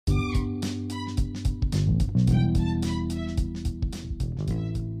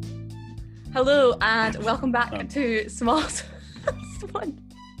Hello and welcome back to Small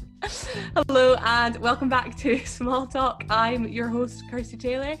Hello and welcome back to Small Talk. I'm your host Kirsty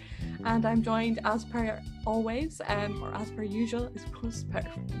Taylor, and I'm joined as per always, or as per usual, I suppose, per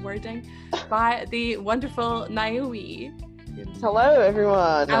wording, by the wonderful Naomi. Hello,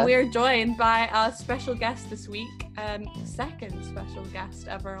 everyone. And we are joined by a special guest this week, second special guest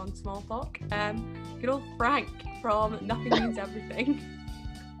ever on Small Talk, good old Frank from Nothing Means Everything.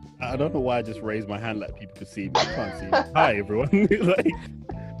 I don't know why I just raised my hand like people could see me. I can't see me. Hi, everyone. Like,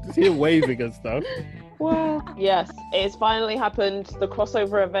 just here waving and stuff. Well, yes, it's finally happened. The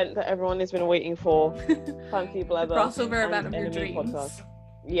crossover event that everyone has been waiting for. Fancy Blebber. The crossover event of your Enemy dreams. Podcast.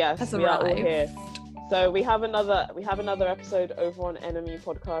 Yes, has we are all arrived. here. So we have another episode over on Enemy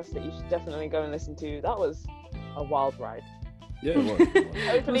Podcast that you should definitely go and listen to. That was a wild ride. Yeah, it was.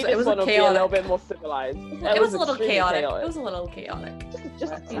 Hopefully It was this one will be a chaotic. little bit more civilized. It was a little extremely chaotic. It was a little chaotic.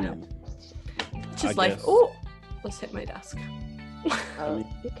 Just you know. I Just like, guess. oh, let's hit my desk.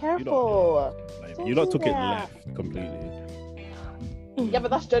 be careful. Like, Don't you lot do took it that. left completely. Yeah,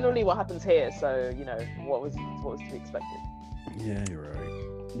 but that's generally what happens here. So you know what was to be expected. Yeah, you're right.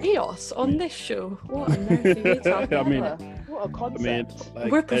 Chaos on this show. What on earth are you talking I mean, about? What a I concept. mean,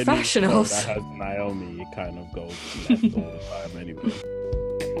 like, We're any professionals. show that has Naomi, it kind of goes left all the time anyway.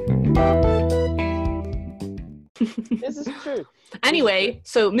 This is true. Anyway,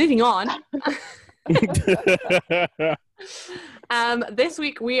 so moving on. This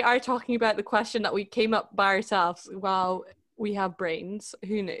week we are talking about the question that we came up by ourselves. While we have brains,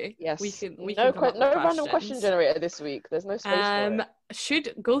 who knew? Yes. We can no come up with random question questions. generator this week. There's no space for it.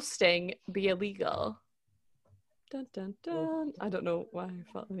 Should ghosting be illegal? Dun, dun, dun. I don't know why I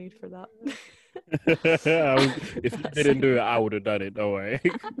felt the need for that. If you didn't do it, I would have done it. Don't worry.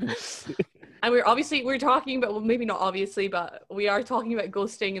 And we're talking about, well, maybe not obviously, but we are talking about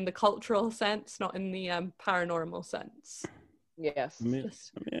ghosting in the cultural sense, not in the paranormal sense. Yes.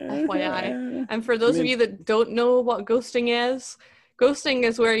 Just FYI. And for those of you that don't know what ghosting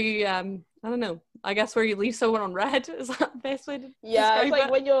is where you, I don't know, I guess where you leave someone on red. Is that the best way to Yeah, describe it's like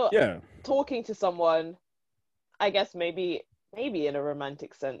it? when you're Yeah. talking to someone, I guess maybe in a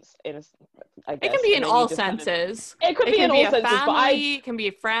romantic sense. It can be in all senses. It could It be can in be all a senses, but family, it can be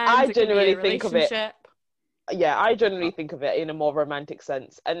a friend, I it can be a genuinely think of it- relationship. I generally think of it in a more romantic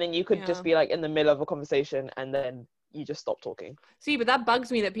sense. And then you could just be like in the middle of a conversation and then you just stop talking. See, but that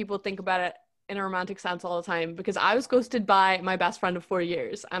bugs me that people think about it in a romantic sense all the time, because I was ghosted by my best friend of 4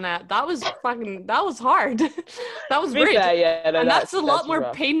 years, and that was hard. That was To be rude. fair, yeah, no, And that's a lot more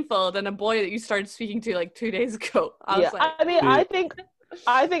rough. painful than a boy that you started speaking to like 2 days ago. I was like, I mean, I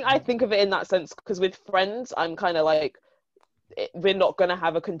think of it in that sense because with friends, I'm kind of like, we're not going to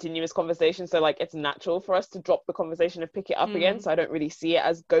have a continuous conversation. So like, it's natural for us to drop the conversation and pick it up again. So I don't really see it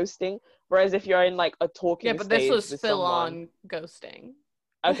as ghosting. Whereas if you're in like a talking yeah, but this stage was with full someone, on ghosting.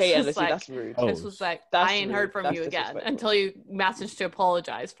 okay, yeah, This was listen, like- that's rude. Oh, This was like, That's I ain't rude. heard from That's you again disrespectful. until you messaged to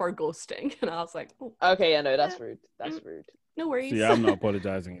apologize for ghosting. And I was like, oh, Okay, yeah, no, that's rude. That's rude. no worries. See, I'm not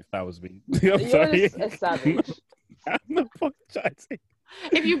apologizing if that was me. I'm You're sorry. a savage. I'm not apologizing.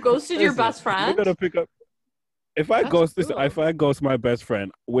 If you ghosted your Listen, best friend, We're gonna pick up. If I That's ghost cool. if I ghost my best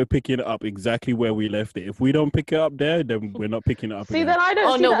friend, we're picking it up exactly where we left it. If we don't pick it up there, then we're not picking it up. See, again. then I don't.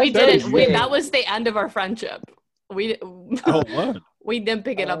 oh see no, that we as didn't. ghosting. That was the end of our friendship. We Oh, what? we didn't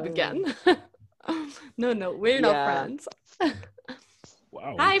pick it up again. No, we're not Yeah. friends.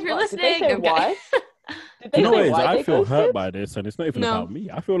 Wow. Hi, if you're What, did they listening. say Okay. why? Did they You know say what it is? why I they feel hurt ghosted? by this, and it's not even No. about me.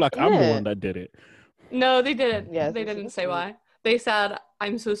 I feel like I'm the Yeah. one that did it. No, they didn't. Yeah, They so didn't that's say rude. why. They said,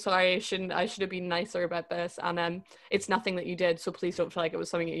 "I'm so sorry. I should have been nicer about this, and it's nothing that you did. So please don't feel like it was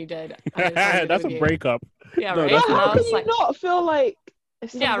something that you did." And it's nothing to do That's a with you." breakup. Yeah, No, right. that's But And not- I how can was you like, not feel like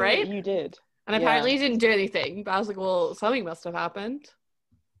it's Yeah, something right? that you did? and apparently you didn't do anything. But I was like, well, something must have happened.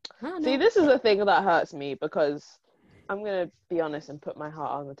 I don't See, know. this is the thing that hurts me because I'm gonna be honest and put my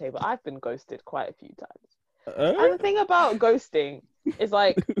heart on the table. I've been ghosted quite a few times. And the thing about ghosting is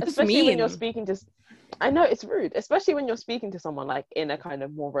like, especially when you're mean. speaking to, I know it's rude, especially when you're speaking to someone like in a kind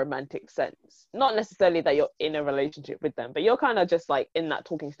of more romantic sense. Not necessarily that you're in a relationship with them, but you're kind of just like in that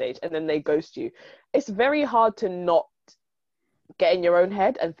talking stage and then they ghost you. It's very hard to not get in your own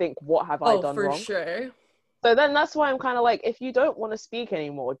head and think, what have I done for wrong? sure. So then that's why I'm kind of like, if you don't want to speak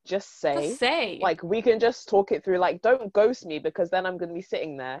anymore, just say. Just say. Like, we can just talk it through. Like, don't ghost me because then I'm going to be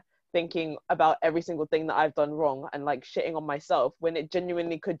sitting there thinking about every single thing that I've done wrong and like shitting on myself when it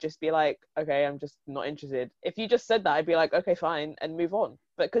genuinely could just be like, okay, I'm just not interested. If you just said that, I'd be like, okay, fine, and move on.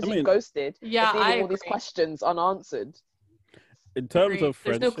 But because you ghosted, yeah, it's leaving I all these agree. questions unanswered. In terms Agreed. of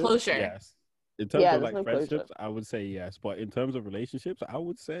There's no friendships, closure. yes. In terms Yeah, of there's like no closure. friendships, I would say yes. But in terms of relationships, I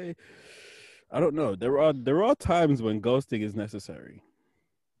would say I don't know. There are times when ghosting is necessary,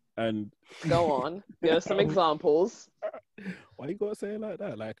 and Go on. Give us some examples. why you gotta say it like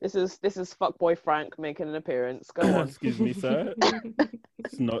that? Like, This is fuckboy Frank making an appearance. Go on. excuse me, sir.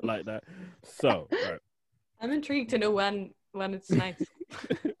 It's not like that. So, right. I'm intrigued to know when it's nice.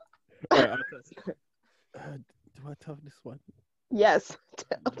 Right, do I tell this one? Yes,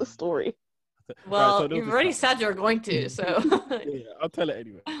 tell the story. Well, so there was you've this already time- said you're going to, so. Yeah, I'll tell it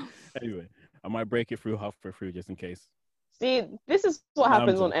anyway. Anyway, I might break it through halfway through just in case. See, this is what No, I'm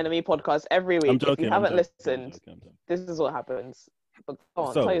happens on joking. Enemy Podcast every week. I'm joking. If you haven't I'm joking, listened, I'm joking. this is what happens. But go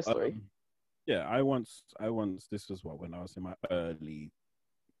on, So, tell your story. yeah, I once, this was when I was in my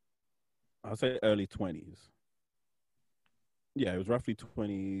I'll say early 20s. Yeah, it was roughly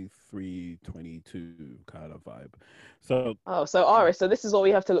 23, 22 kind of vibe. So, Oh, so Aris, so this is what we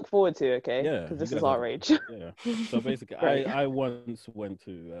have to look forward to, okay? Yeah, Because you this guys is have- our age. yeah. So basically, Right. I once went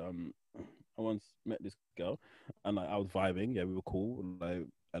to, I once met this girl, and I was vibing. Yeah, we were cool. Like,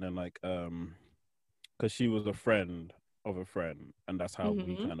 and then because she was a friend of a friend, and that's how we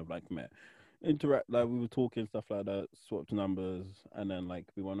Mhm. kind of like met. Interact, like we were talking stuff like that, swapped numbers, and then like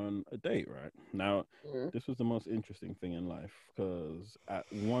we went on a date. Right now, Mm. this was the most interesting thing in life because at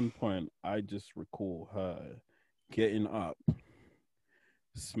one point I just recall her getting up,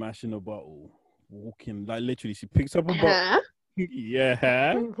 smashing a bottle, walking like literally. She picks up a bottle. Huh?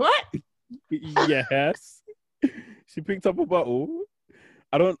 Yeah. What? Yes. She picked up a bottle.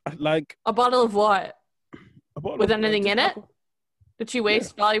 I don't like A bottle of what? a bottle With of, anything just in it? alcohol. Did she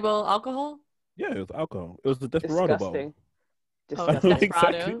waste valuable alcohol? Yeah, it was alcohol. It was the Desperado Disgusting. Oh, it's Disgusting.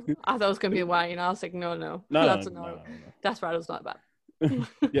 Desperado. Exactly. I thought it was gonna be wine. I was like, no. No, That's no, no. no. Desperado's not bad.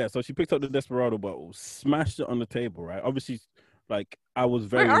 Yeah, so she picked up the Desperado bottle, smashed it on the table, right? Obviously, like I was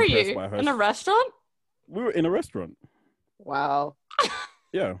very Where are impressed you? by her. In a restaurant? We were in a restaurant. Wow.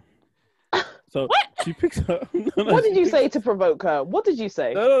 Yeah. So What? she picks up. What did you say to provoke her? What did you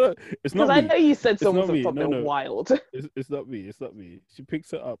say? No. It's Because not I me. know you said It's not something me. something No. wild. It's not me. It's not me. She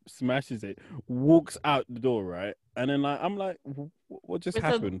picks it up, smashes it, walks out the door, right? And then I'm like, what just With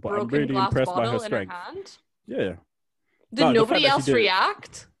happened? a But I'm broken really glass impressed by bottle her in her strength. hand? Yeah. Did No, the nobody fact that she else did it-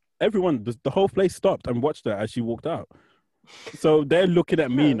 react? Everyone, the whole place stopped and watched her as she walked out. So they're looking at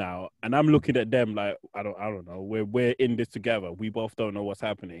me now, and I'm looking at them like I don't know. We're in this together. We both don't know what's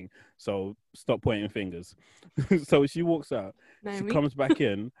happening. So stop pointing fingers. So she walks out. No, She we- comes back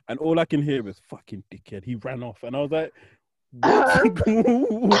in, and all I can hear is "fucking dickhead." He ran off, and I was like,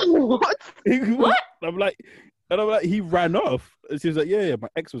 "What?" What? I'm like, he ran off. And she was like, "Yeah, my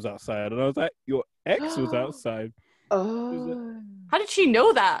ex was outside," and I was like, "Your ex was outside." Oh. How did she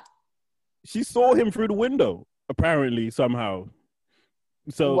know that? She saw him through the window, apparently somehow.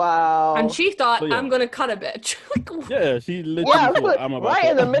 So Wow. And she thought, So, yeah. I'm gonna cut a bitch. Like, yeah, she literally Yeah, thought look, I'm about right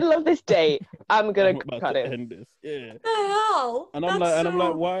to, in the middle of this date, I'm gonna I'm about cut to it. end this. Yeah. what the hell? And I'm That's like,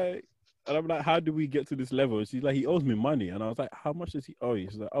 so- why? And I'm like, how do we get to this level? She's like, he owes me money. And I was like, how much does he owe you?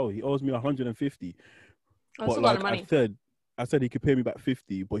 She's like, oh, he owes me 150. That's But a lot like of money. I said he could pay me back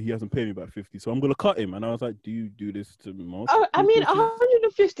 50, but he hasn't paid me back 50. So I'm gonna cut him. And I was like, do you do this to most? Oh, I mean, people?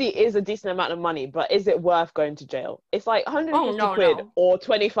 150 is a decent amount of money, but is it worth going to jail? It's like 150 no, quid no. or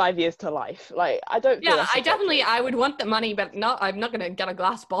 25 years to life. Like, I don't. feel Yeah, that's I definitely, appropriate. I would want the money, but I'm not gonna get a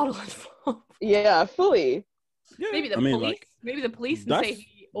glass bottle involved. Yeah, fully. Yeah. Maybe the I mean, police. like, Maybe the police and say that's-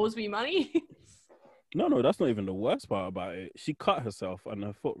 he owes me money. no, that's not even the worst part about it. She cut herself on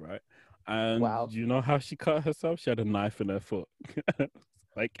her foot, right? And Wow. you know how she cut herself? She had a knife in her foot.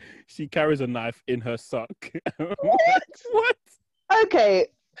 Like she carries a knife in her sock. What? Okay,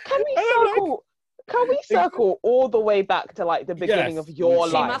 can we And I'm like- circle? Can we circle all the way back to like the beginning Yes, of your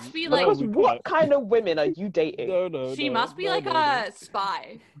She life? must be No, like, Because we what can't. kind of women are you dating? No. she must be no, like no, a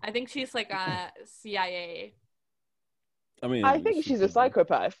spy. I think she's like a CIA. I mean, I think she's a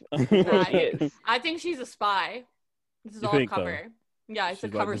psychopath. Nah, She is. I think she's a spy. This is You all think so? cover. Yeah, it's She's a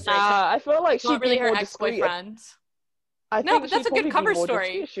like cover this- story. I feel like It's not she'd really be her more discreet. ex-boyfriend. I No, think but that's she'd a good probably be cover more story.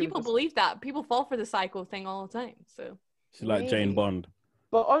 discreet if she was People dis- believe that. People fall for the psycho thing all the time. So She's like Jane Maybe. Bond.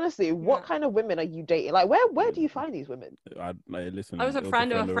 But honestly, what Yeah. kind of women are you dating? Like, where do you find these women? Listen. I was a it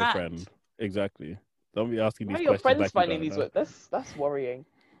friend of a friend. Exactly. Don't be asking Where these are your questions. friends like you finding don't these know. women? That's worrying.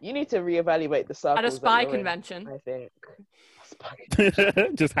 You need to reevaluate the circles. at a that spy you're in, convention. I think. Spy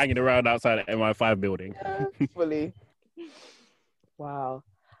Just hanging around outside the MI5 building. convention, fully. Wow.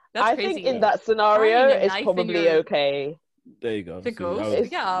 That's I crazy. think in that scenario, Finding a it's knife in probably your- okay. There you go. To See, ghost? I was-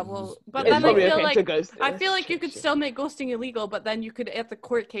 It's- Yeah, well, but It's then I probably feel okay like to ghost. I feel like you could Shit. still make ghosting illegal, but then you could, at the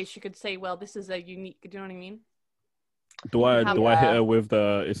court case, you could say, well, this is a unique. Do you know what I mean? Do I have- do I hit Yeah. her with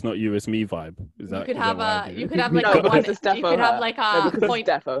the "it's not you, it's me" vibe? Is that you could is that have what I a do? you could have like No, a because one it's you defo could have her. like No, a because point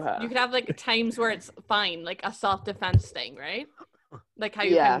it's defo her. you could have like times where it's fine, like a self-defense thing, right? Like how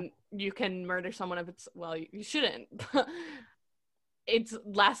Yeah. you can murder someone if it's well, you shouldn't. It's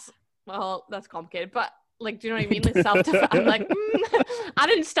less well, that's complicated, but like, do you know what I mean? Like self-defense. I'm like, I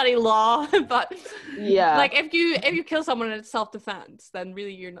didn't study law, but Yeah. like if you kill someone and it's self-defense, then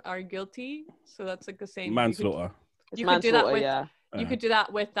really you are guilty. So that's like the same. Manslaughter. It's You could do that manslaughter, with yeah. you could do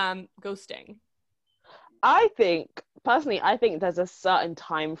that with ghosting. I think there's a certain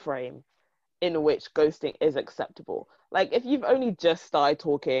time frame in which ghosting is acceptable. Like if you've only just started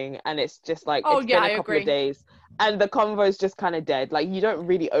talking and it's just like Oh, it's yeah, been I a couple agree. of days and the convo's just kind of dead, like you don't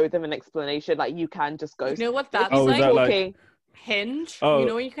really owe them an explanation. Like you can just You ghost. know what But if that's Oh, you've is been that like? like- talking, Hinge. Oh. You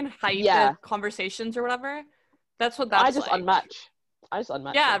know when you can hide Yeah. the conversations or whatever? That's what that's I just like.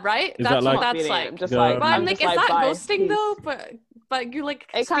 unmatch. Yeah, them. right? Is That's that what like- that's like. I'm just Yeah. like, But I'm I'm like, just is that bye. ghosting Peace. though? But you like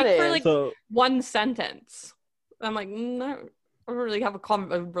It speak kinda for is. like So one sentence. I'm like, no, I don't really have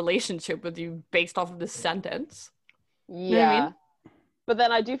a relationship with you based off of this sentence. Yeah. what I mean? But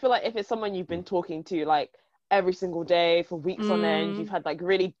then I do feel like if it's someone you've been talking to like every single day for weeks on end, you've had like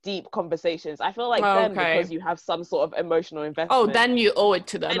really deep conversations. I feel like then Okay. because you have some sort of emotional investment. Oh, then you owe it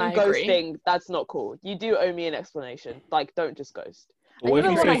to them. and I agree. ghosting, that's not cool. You do owe me an explanation. Like, don't just ghost. And what you if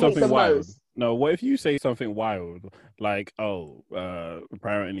know you what I say hate something the wild? most? No, what if you say something wild? Like,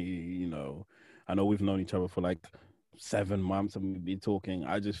 apparently, I know we've known each other for like 7 months and we've been talking.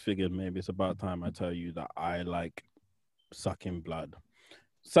 I just figured maybe it's about time I tell you that I like sucking blood.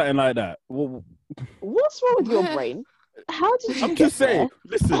 Something like that. Well, What's wrong with your What? brain? How did you I'm get just saying,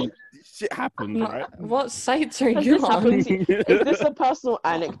 there? listen, shit happens, right? What sites are Has you this happened on? to you? Is this a personal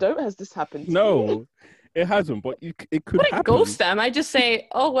anecdote? Has this happened to you? No, it hasn't, but it could Wouldn't happen. ghost them. I just say,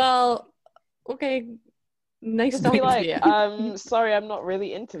 oh well, okay, nice Just talking be like, to you. sorry, I'm not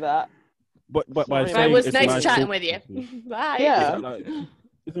really into that. But by Sorry, But it saying was it's nice chatting talking with you. to you, Bye. Yeah.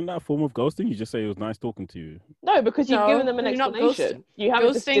 isn't that a form of ghosting? You just say it was nice talking to you. No, because you've No, given them an you're not explanation. You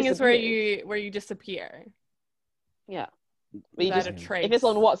haven't just Ghosting is where disappeared. you disappear. Yeah. But you Without just, a trace. if it's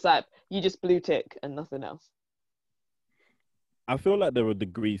on WhatsApp, you just blue tick and nothing else. I feel like there are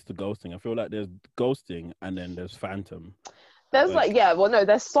degrees to ghosting. I feel like there's ghosting and then there's phantom. There's Like,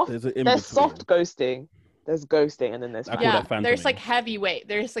 there's soft There's an in there's between. soft ghosting. There's ghosting and then there's I call Yeah, that phantoming. there's like heavyweight.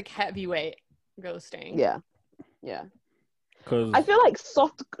 There's like heavyweight ghosting. Yeah. Yeah. Because I feel like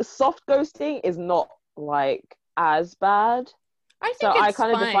soft ghosting is not like as bad. I think So I it's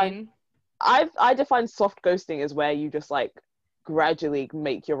kinda fine. I define soft ghosting as where you just like gradually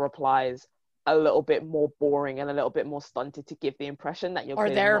make your replies a little bit more boring and a little bit more stunted to give the impression that you're Or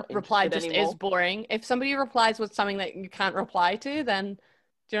clearly their not reply interested just anymore. is boring. If somebody replies with something that you can't reply to, then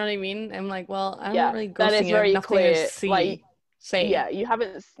do you know what I mean? I'm like, well, I'm Yeah, not really that is ghosting you. I have very nothing clear, to say. Yeah, you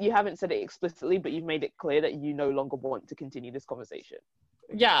haven't said it explicitly, but you've made it clear that you no longer want to continue this conversation.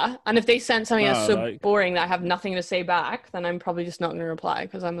 Yeah, and if they send something that's Nah, so like- boring that I have nothing to say back, then I'm probably just not going to reply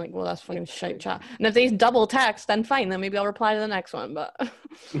because I'm like, well, that's fucking shite chat. And if they double text, then fine, then maybe I'll reply to the next one. But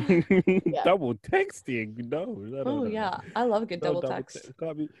double texting, no. oh yeah, I love a good No, double text.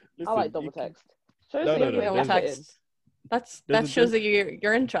 Can't be, I like listen, double you can- text. Shows No, that no, you're no, putting Double there's- effort in. text. That There's a shows that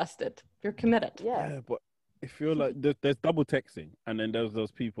you're interested. You're committed. Yeah. Yeah, but I feel like there's double texting, and then there's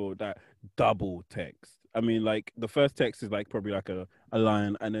those people that double text. I mean, like the first text is like probably like a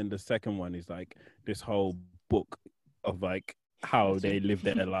line, and then the second one is like this whole book of like how That's they you. live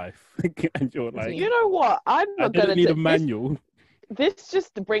their life, and you're That's like, me. You know what? I'm I not didn't gonna need a this, manual. this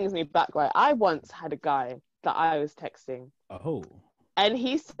just brings me back, right? I once had a guy that I was texting, Oh, and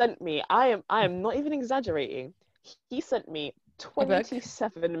he sent me. I am not even exaggerating. He sent me A book?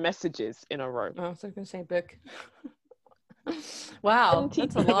 27 messages in a row. Oh, I was going to say book. Wow,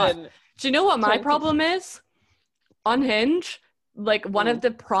 that's a lot. 27. Do you know what my 20. problem is? On Hinge, like one Mm. of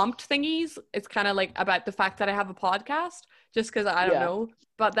the prompt thingies is kind of like about the fact that I have a podcast, just because I don't Yeah. know.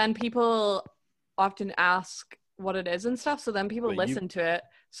 But then people often ask what it is and stuff, so then people Wait, listen to it.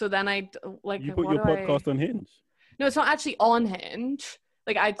 So then like you put what your do podcast on Hinge. No, it's not actually on Hinge.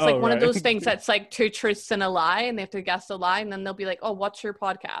 Like it's Oh, like one of right. those things that's like two truths and a lie, and they have to guess the lie, and then they'll be like, "Oh, what's your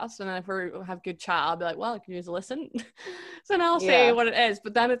podcast?" And then if we have good chat, I'll be like, "Well, can you just listen?" So then I'll say Yeah. what it is.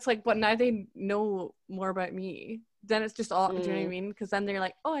 But then it's like, but now they know more about me. Then it's just all. Do you know what I Mm. mean? Because then they're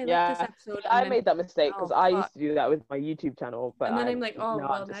like, "Oh, I like Yeah, this episode." I and then, made that mistake because oh, I fuck. used to do that with my YouTube channel, but and then I'm like, "Oh, now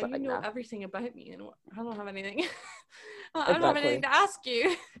well, I'm just now you like, know nah. everything about me, and I don't have anything. I don't have Exactly. anything to ask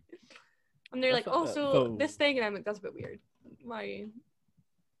you." And they're That's like, like "Oh, that, so though. this thing," and I'm like, "That's a bit weird. Why?"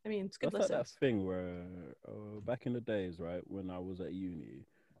 I mean, it's good That's like that listens. thing where back in the days, right, when I was at uni,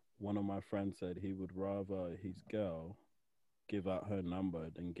 one of my friends said he would rather his girl give out her number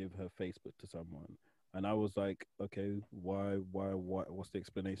than give her Facebook to someone. And I was like, okay, why, what's the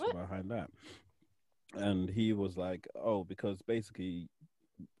explanation behind that? And he was like, oh, because basically,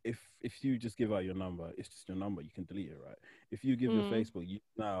 if you just give out your number, it's just your number. You can delete it, right? If you give your Facebook, you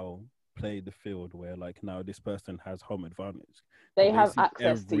now play the field where like now this person has home advantage. They So have see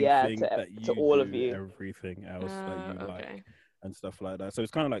access to everything to that you all do, of you. everything else that you Okay. like, and stuff like that. So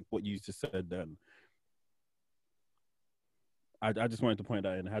it's kind of like what you just said then. I just wanted to point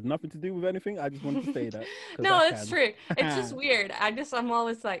that in. It had nothing to do with anything. I just wanted to say that. No, it's true. It's just weird. I'm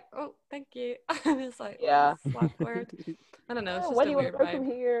always like, oh, thank you. It's like, Yeah. oh, slap word. I don't know. It's just When a do you want weird to go vibe. from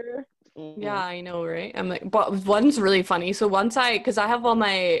here? Yeah, I know, right? I'm like, but one's really funny. So because I have all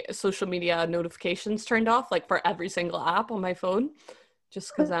my social media notifications turned off, like for every single app on my phone,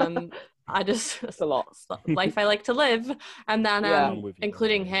 just because I just It's a lot. life I like to live, and then I'm with you,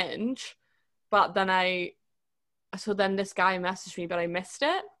 including yeah. Hinge. But then then this guy messaged me, but I missed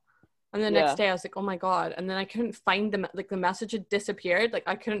it. And the next day I was like, oh my God. And then I couldn't find the message had disappeared. Like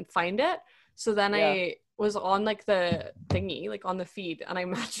I couldn't find it. So then I was on like the thingy, like on the feed, and I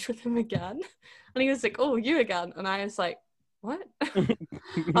matched with him again. And he was like, oh, you again. And I was like, what? I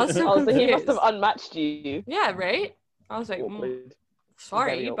was so So he must confused. have unmatched you. Yeah, right? I was like, Awkward.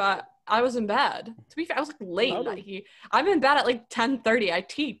 sorry, Very awkward. but I was in bed. To be fair, I was like late. I'm in bed at like 10:30. I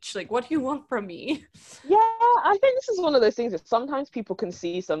teach. Like, what do you want from me? Yeah, I think this is one of those things that sometimes people can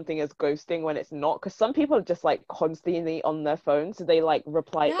see something as ghosting when it's not, because some people are just like constantly on their phone, so they like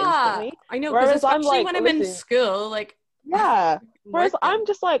reply instantly. I know, Whereas because especially I'm like, when I'm in listen, school, like yeah. Whereas working. I'm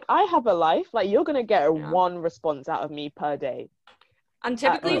just like, I have a life. Like you're gonna get one response out of me per day. And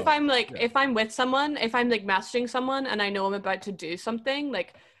typically if I'm with someone, if I'm like messaging someone and I know I'm about to do something,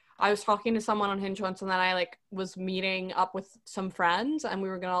 like I was talking to someone on Hinge once, and then I like was meeting up with some friends and we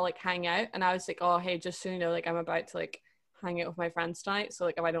were gonna like hang out, and I was like, oh hey, just so you know, like I'm about to like hang out with my friends tonight, so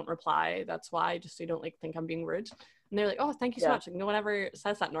like if I don't reply, that's why, just so you don't like think I'm being rude. And they're like, oh, thank you so much. Like no one ever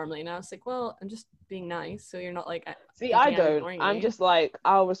says that normally. And I was like, well, I'm just being nice, so you're not like see, I don't. I'm just like,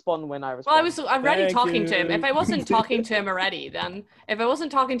 I'll respond when I respond. Well, I was already talking to him. If I wasn't talking to him already, then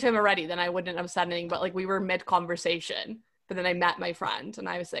I wouldn't have said anything. But like we were mid conversation, but then I met my friend, and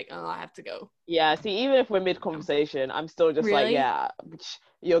I was like, oh, I have to go. Yeah. See, even if we're mid conversation, I'm still just like, yeah,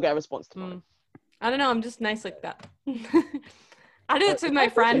 you'll get a response tomorrow. I don't know. I'm just nice like that. I do it to my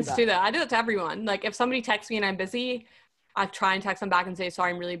friends too, though. I do it to everyone. Like if somebody texts me and I'm busy, I try and text them back and say,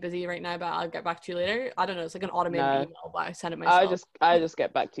 sorry, I'm really busy right now, but I'll get back to you later. I don't know. It's like an automated email, but I send it myself. I just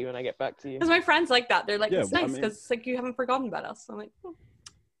get back to you when I get back to you. Because my friends like that. They're like, it's nice because it's like you haven't forgotten about us. I'm like, oh,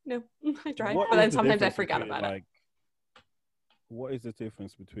 no, I try. But then sometimes I forget about it. What is the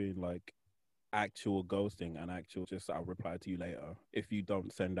difference between like actual ghosting and actual just I'll reply to you later if you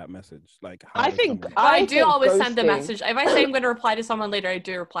don't send that message? Like I do always send the message. If I say I'm going to reply to someone later, I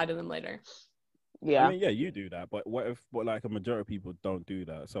do reply to them later. Yeah. I mean, yeah, you do that, but what if like a majority of people don't do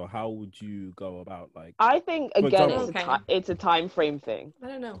that? So how would you go about like? I think again, it's a time frame thing. I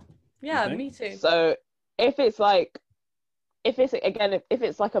don't know. Yeah, me too. So if it's like a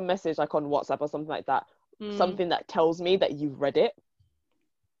message like on WhatsApp or something like that, something that tells me that you've read it.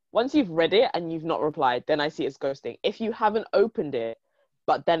 Once you've read it and you've not replied, then I see it's ghosting. If you haven't opened it,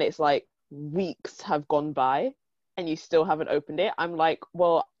 but then it's like weeks have gone by and you still haven't opened it, I'm like,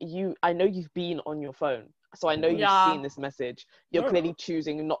 well, I know you've been on your phone, so I know you've seen this message. You're clearly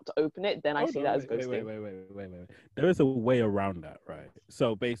choosing not to open it. Then I see that as ghosting. Wait. There is a way around that, right?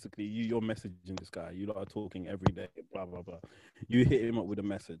 So basically, you're messaging this guy. You lot are talking every day, blah blah blah. You hit him up with a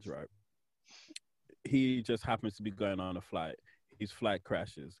message, right? He just happens to be going on a flight. His flight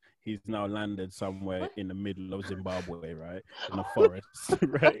crashes. He's now landed somewhere in the middle of Zimbabwe, right? In a forest,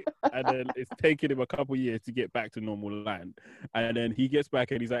 right? And then it's taken him a couple years to get back to normal land. And then he gets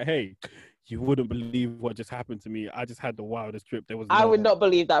back and he's like, hey, you wouldn't believe what just happened to me. I just had the wildest trip. I would not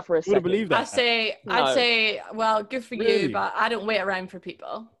believe that for a second. You wouldn't believe that. I'd say, well, good for you, but I don't wait around for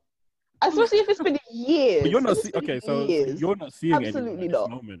people. Especially if it's been years. But you're not you're not seeing absolutely anyone at this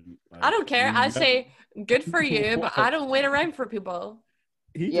moment. Like, I don't care. I say good for you, but I don't wait around for people.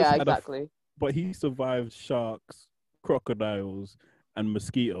 Exactly. But he survived sharks, crocodiles, and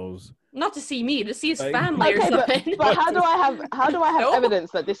mosquitoes. Not to see me, to see his family or something. But how do I have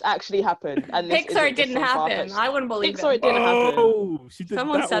evidence that this actually happened? And Pixar didn't happen. I wouldn't believe Pixar it didn't happen.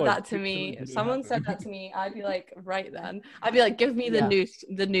 Someone said that to me. Someone said that to me. I'd be like, right then. I'd be like, give me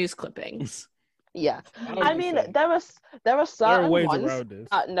the news clippings. Yeah, I mean, there are certain ones.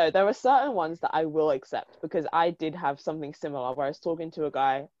 There are certain ones that I will accept, because I did have something similar where I was talking to a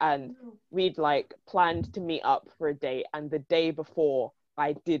guy and we'd like planned to meet up for a date, and the day before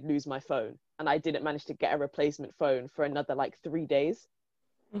I did lose my phone, and I didn't manage to get a replacement phone for another like 3 days.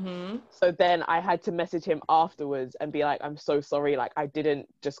 Mm-hmm. So then I had to message him afterwards and be like, I'm so sorry, like I didn't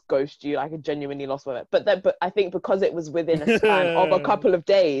just ghost you, like I genuinely lost my. But I think because it was within a span of a couple of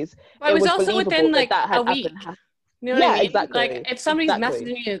days, Well, it was also believable within like that had a week. happened. You know what I mean? Exactly. Like if somebody's Exactly.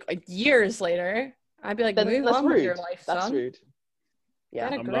 messaging you like years later, I'd be like, Then move that's on rude. with your life, son. That's rude. Yeah.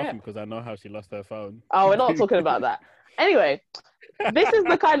 Get a I'm grip. laughing because I know how she lost her phone. Oh, we're not talking about that. Anyway, this is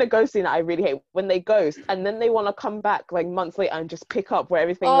the kind of ghosting that I really hate, when they ghost and then they want to come back like months later and just pick up where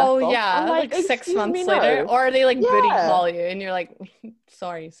everything left off. Yeah, I'm like 6 excuse months me, later, no. or they like booty Yeah. call you, and you're like,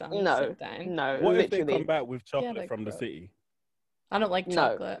 sorry, son, No, sit down. no, What if literally. they come back with chocolate like, from the bro. city? I don't like No.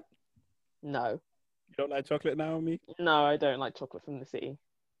 chocolate. No, You don't like chocolate, Naomi? no, I don't like chocolate from the city.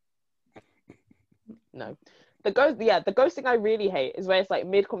 No, the ghosting I really hate is where it's like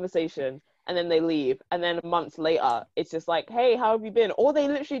mid-conversation and then they leave, and then months later it's just like, hey, how have you been? Or they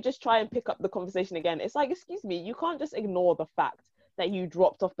literally just try and pick up the conversation again. It's like, excuse me, you can't just ignore the fact that you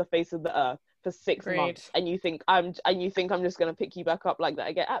dropped off the face of the earth for 6 Agreed. months and you think I'm just gonna pick you back up like that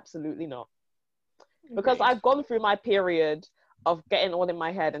again. Absolutely not. Because Agreed. I've gone through my period of getting all in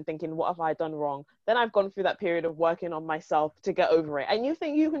my head and thinking, what have I done wrong? Then I've gone through that period of working on myself to get over it. And you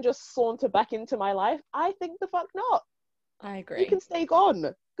think you can just saunter back into my life? I think the fuck not. I agree. You can stay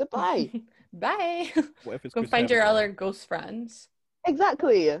gone. Goodbye. Bye. What if it's Go Chris find your Hemsworth? other ghost friends.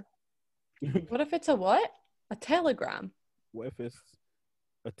 Exactly. What if it's a what? A telegram? What if it's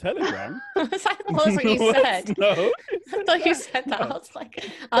a telegram? That was what you said. No. I thought you said that. I was like,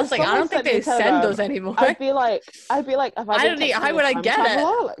 I someone don't think sent me they a send telegram, those anymore. I'd be like, have I don't need- how would I get it?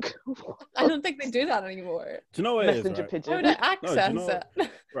 Like, I don't think they do that anymore. Do you know what it is, messenger right? How pigeon. would I No, access do you know- it?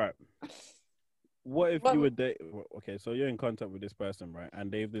 Right. What if What- you were okay, so you're in contact with this person, right?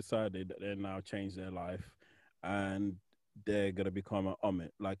 And they've decided that they're now changed their life and they're gonna become an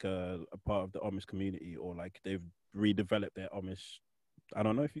Amish, like a part of the Amish community, or like they've redeveloped their Amish. I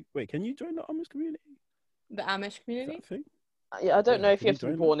don't know if you can you join the Amish community? The Amish Is that community? a thing? Yeah, I don't Yeah, know if can you you have to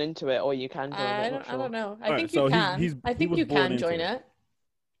be join born into it or you can join it. I I'm don't, not I don't sure. know. I Alright, think so you he's- can. he's- I he think was you born can into join it. it.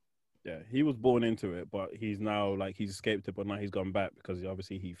 Yeah, he was born into it, but he's now like he's escaped it, but now he's gone back because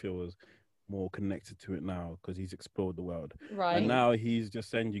obviously he feels more connected to it now because he's explored the world. Right. And now he's just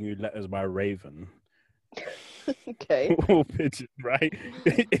sending you letters by Raven Okay. or pigeon, right?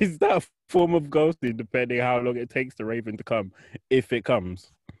 Is that a form of ghosting depending how long it takes the Raven to come, if it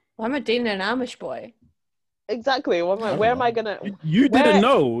comes? Well, I'm dating an Amish boy. Exactly. What am I I, don't where am know. I gonna? You Where- didn't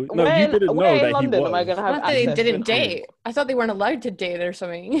know. No, where you in- didn't where know in that London he am was. I gonna I have thought they access to didn't an date. Amish? I thought they weren't allowed to date or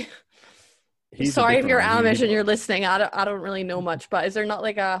something. He's a Sorry if you're different one. Amish and you're listening. I don't really know much, but is there not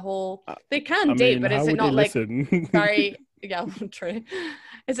like a whole? They can I date, mean, but how is it would they not like? listen? Sorry, yeah, true.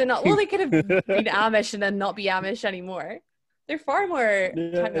 Is it not? Well, they could have been Amish and then not be Amish anymore. They're far more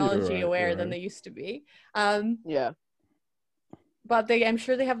you're technology right, aware you're than right. they used to be. Yeah. But I'm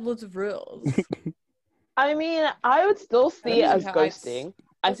sure they have loads of rules. I mean, I would still see it Let's as see how I'd ghosting.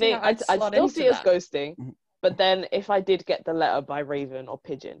 I let's see think how I'd I'd slot still into see it as that. ghosting. Mhm. But then if I did get the letter by Raven or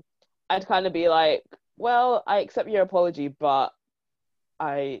Pigeon, I'd kind of be like, well, I accept your apology, but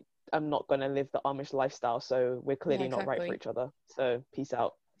I am not going to live the Amish lifestyle, so we're clearly not right for exactly. each other. So peace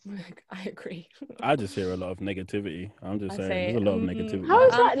out. I agree. I just hear a lot of negativity. I'm just I saying, say, there's a lot of negativity. How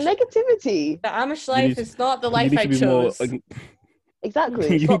is that Amish- negativity? The Amish You life need- is not the You life need I to be more. chose. Exactly.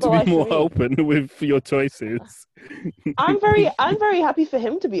 You It's need not the to life be for more me. open with your choices. I'm very happy for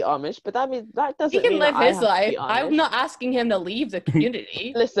him to be Amish, but that doesn't He can mean live that I his have to life. be I'm Amish. not asking him to leave the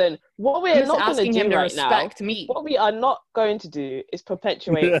community. Listen, what I'm we're just not going to asking him do to right now, respect me. what we are not going to do is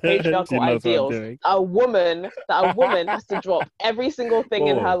perpetuate She patriarchal knows what I'm ideals. doing. A woman has to drop every single thing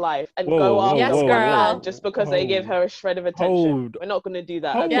in Whoa. her life and Whoa, go whoa, after Yes, one girl. man just because they give Hold. her a shred of attention. Hold. We're not going to do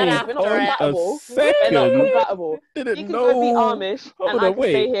that. Hold Get Okay? after We're not it. compatible. a We're not second. compatible. Didn't You can go be know. Amish, Hold and I on, can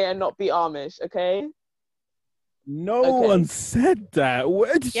stay wait. here and not be Amish. Okay? No Okay. one said that.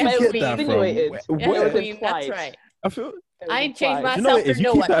 Where did Yes, you we get that from? insinuated. Where? Yes, It was Queen, that's implied. right. I feel. It was I ain't changed implied. Do you know myself what it for is? You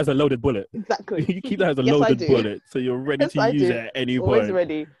no keep one. that as a loaded bullet. Exactly. You keep that as a Yes, I loaded do. bullet, so you're ready Yes, to I use do. it at any Always point.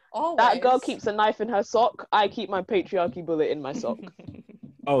 ready. Always. That girl keeps a knife in her sock. I keep my patriarchy bullet in my sock.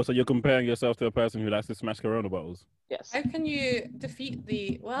 Oh, so you're comparing yourself to a person who likes to smash Corona bottles? Yes. How can you defeat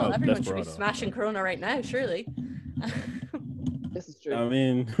the? Well, Oh, everyone should be Desperado. smashing Corona right now, surely. This is true. I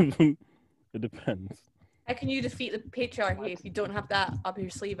mean, it depends. How can you defeat the patriarchy if you don't have that up your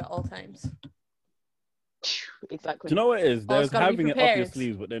sleeve at all times? Exactly. Do you know what it is? Oh, it's There's gotta be having it up your prepared.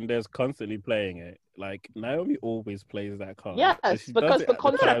 sleeves, but then there's constantly playing it. Like Naomi always plays that card. Yes, and she because does it the at the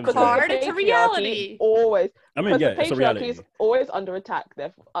concept, times because where- Card, the it's a patriarchy reality. Always. I mean, Because yeah, the it's a patriarchy reality. is always under attack.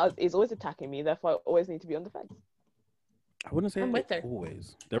 Therefore, is always attacking me. Therefore, I always need to be on defense. I wouldn't say I'm with her.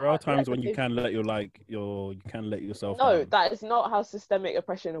 always. There are times when you if- can let you can let yourself No, down. that is not how systemic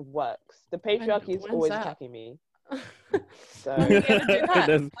oppression works. The patriarchy is when's always that? attacking me. When So are we gonna do that?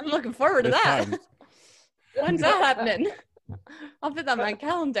 There's- I'm looking forward to there's that. times. When's that happening? I'll put that on my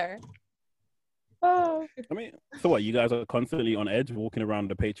calendar. Oh, I mean, so what? You guys are constantly on edge, walking around.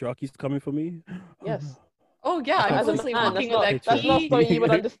 The patriarchy's coming for me. yes. Oh yeah, I'm As a constantly man, walking that's with not, a that's not key, something you would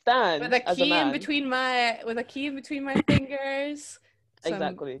understand with a as a key in man. between my fingers. Some-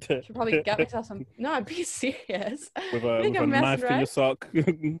 Exactly. Should probably get myself some. No, I'm being serious. With You a, think with a I'm messing knife in around? your sock.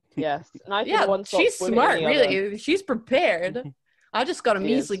 Yes. Knife in Yeah, one sock, she's spoon in smart. the other. Really, she's prepared. I just got a She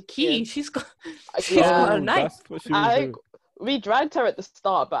measly is, key. she is. She's got. Yeah. She's got a Oh, knife. that's what she was I doing. we dragged her at the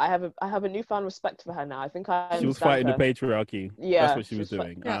start, but I have a newfound respect for her now. I think I She was understand fighting her. the patriarchy. Yeah, That's what she was she's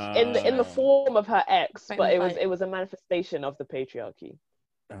doing. Yeah. in the form of her ex, Fighting but the it fight. was a manifestation of the patriarchy.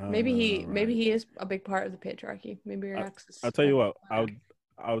 Maybe right. he is a big part of the patriarchy. Maybe your ex is. I'll tell you what.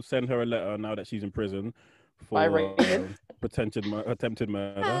 I'll send her a letter now that she's in prison By for Raven? attempted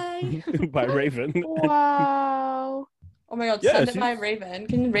murder Hi. by Raven. Wow. Oh my god, Yeah, send it by Raven.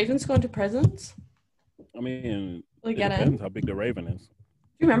 Can ravens go into prisons? I mean, Will it you get in? depends how big the Raven is. Do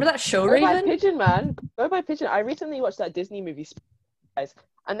you remember that show, Go by Raven? Pigeon, man. Go by Pigeon. I recently watched that Disney movie, Spies,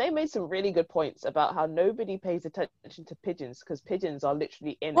 and they made some really good points about how nobody pays attention to pigeons because pigeons are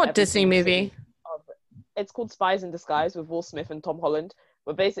literally in What every Disney single movie? scene of it. It's called Spies in Disguise with Will Smith and Tom Holland.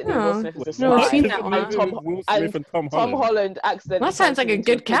 But basically, Oh, Will Smith is a Wait, spy. No, I've what? seen There's that a one. movie Tom- with Will Smith and Tom Tom Holland. Holland accidentally. That sounds like a turns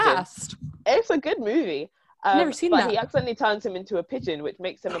him into good pigeon. cast. It's a good movie. I've never seen but that. he accidentally turns him into a pigeon, which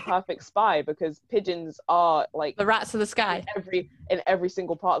makes him a perfect spy because pigeons are like The rats of the sky. in every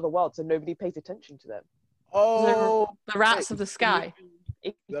single part of the world, so nobody pays attention to them. Oh, The rats wait, of the sky.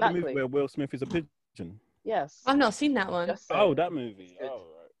 is that a movie Exactly. where Will Smith is a pigeon? Yes. I've not seen that one. Just Oh, saying. that movie. Good. Oh, right.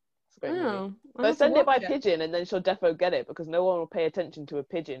 It's a great movie. Oh, I'll But have to send it by watch pigeon, and then she'll defo get it because no one will pay attention to a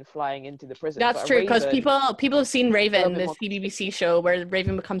pigeon flying into the prison. That's But a true because raven- people have seen Raven, bit this more CBBC show where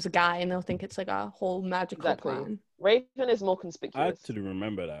Raven becomes a guy and they'll think it's like a whole magical Exactly. plan. Raven is more I conspicuous. actually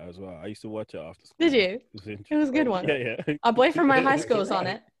remember that as well. I used to watch it after school. Did you? It was a good one. Yeah, yeah. A boy from my high school was on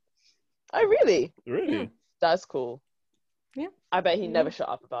it. Oh, really? Really? Yeah. That's cool. Yeah. I bet he Yeah. never shut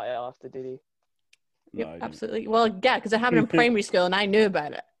up about it after, did he? Yep, No, I didn't. absolutely. Well, yeah, because it happened in primary school and I knew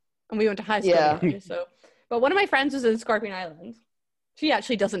about it. And we went to high school Yeah. together. So, but one of my friends was in Scorpion Island. She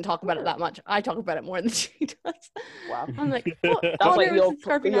actually doesn't talk about it that much. I talk about it more than she does. Wow. I'm like, oh, That's Connor like was in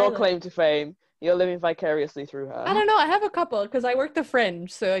Scorpion your Island. claim to fame. You're living vicariously through her. I don't know. I have a couple because I work the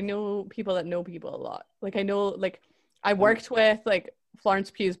Fringe, so I know people that know people a lot. Like I know, like I worked with like Florence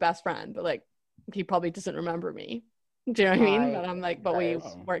Pugh's best friend, but like he probably doesn't remember me. Do you know what I mean? Right. But I'm like, but we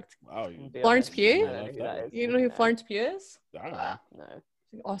Nice. worked. Wow. Be Florence honest, Pugh? I don't know who that is. You know who No. Florence Pugh is? I don't know. No.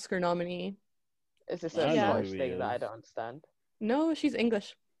 Oscar nominee. Is this I a don't know Scottish who he thing that I is. don't understand? No, she's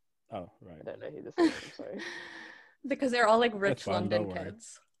English. Oh, I right. don't know who this is. I'm sorry. Because they're all like rich fine, London don't worry.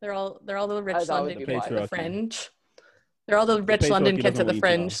 kids. They're all the rich Oh, that would London be kids at the why. Fringe. They're all the rich London patriarchy kids doesn't at the want you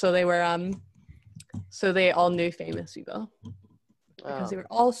to know. Fringe, so they were so they all knew famous people because they Oh, were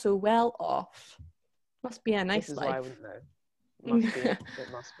all so well off. Must be a nice this is why I life. wouldn't know. Must be.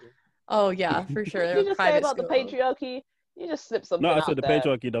 It must be. Oh yeah, for sure. What They're did a you just say private about the school. patriarchy? You just slipped something No, I out said the there.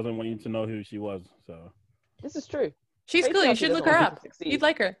 patriarchy doesn't want you to know who she was. So This is true. She's cool. You Patriarchy should look doesn't her want up. people to succeed. You'd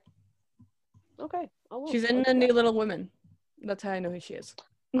like her. Okay, I will. She's I'll in do A New that. Little Women. That's how I know who she is.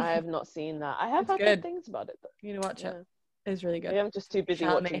 I have not seen that. I have It's heard good. good things about it. Though. You need to watch Yeah. it. It's really Maybe good. I'm just too busy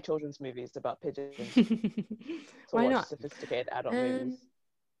Chalamet. watching children's movies about pigeons to Why watch not? sophisticated adult Um, movies.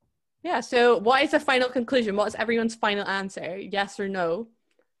 Yeah, so what is the final conclusion? What is everyone's final answer? Yes or no?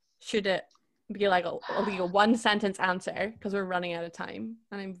 Should it be like a one sentence answer? Because we're running out of time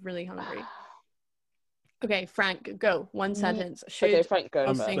and I'm really hungry. Okay, Frank, go. One sentence. Should Okay, Frank, go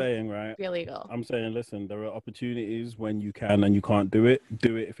I'm first. Ghosting saying, right? be illegal? I'm saying, listen, there are opportunities when you can and you can't do it.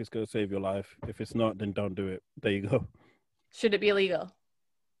 Do it if it's going to save your life. If it's not, then don't do it. There you go. Should it be illegal?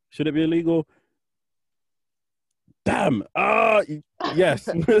 Should it be illegal? Damn. Yes.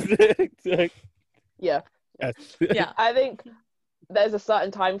 Yeah, Yes. Yeah. I think there's a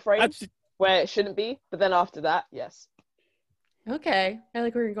certain time frame Actually, where it shouldn't be, but then after that, yes. Okay. I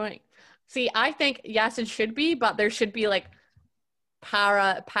like where you're going. See, I think yes, it should be, but there should be like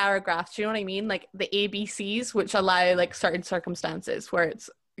paragraphs. Do you know what I mean? Like the ABCs, which allow like certain circumstances where it's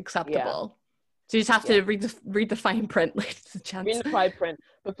acceptable. So you just have to read the fine print, ladies and Read gents. the fine print.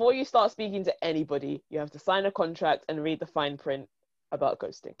 Before you start speaking to anybody, you have to sign a contract and read the fine print about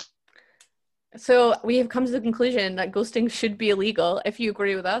ghosting. So we have come to the conclusion that ghosting should be illegal. If you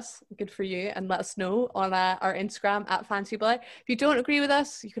agree with us, good for you, and let us know on our Instagram @FancyBoy. If you don't agree with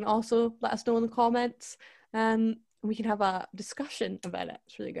us, you can also let us know in the comments. and we can have a discussion about it.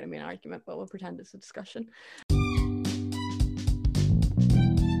 It's really going to be an argument, but we'll pretend it's a discussion.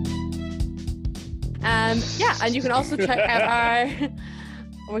 Yeah, and you can also check out our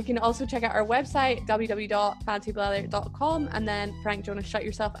website, www.fancyblather.com. And then, Frank, do you want to shout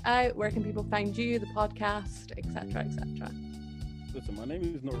yourself out? Where can people find you, the podcast, etc., etc.? Listen, my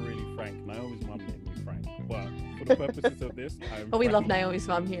name is not really Frank. Naomi's mum named me Frank, but for the purposes of this, but we love Naomi's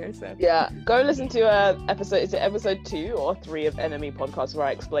mum here, so yeah. Go listen to episode. Is it episode 2 or 3 of Enemy Podcast where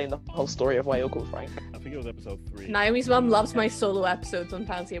I explain the whole story of why you're called Frank? I think it was episode 3. Naomi's mum loves my solo episodes on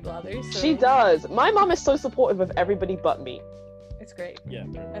Fancy Blathers. So. She does. My mum is so supportive of everybody but me. It's great. Yeah,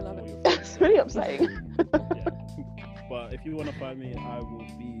 I love it. It's really upsetting. Yeah. But if you want to find me, I will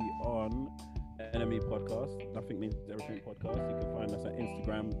be on NME Podcast. Nothing Means Everything Podcast. You can find us at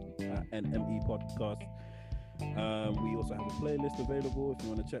Instagram at NME Podcast. We also have a playlist available if you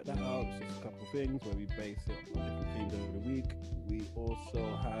want to check that out. It's just a couple of things where we base it on different themes over the week. We also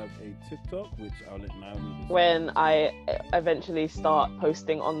have a TikTok, which I'll let Naomi when I eventually start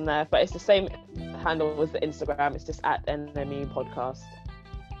posting on there, but it's the same handle as the Instagram. It's just at NME Podcast.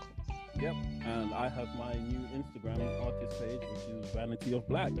 Yep, and I have my new Instagram artist page, which is Vanity of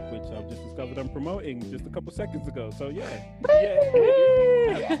Black, which I've just discovered I'm promoting just a couple seconds ago. So yeah, I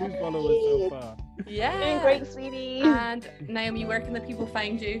have 2 followers so far. Yeah, doing great, sweetie. And Naomi, where can the people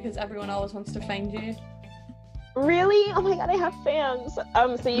find you? Because everyone always wants to find you. Really? Oh my god, I have fans.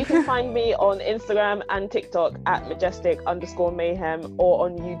 So you can find me on Instagram and TikTok at majestic_mayhem, or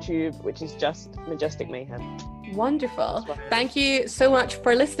on YouTube, which is just Majestic Mayhem. Wonderful. Thank you so much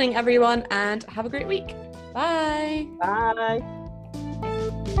for listening, everyone, and have a great week. Bye. Bye.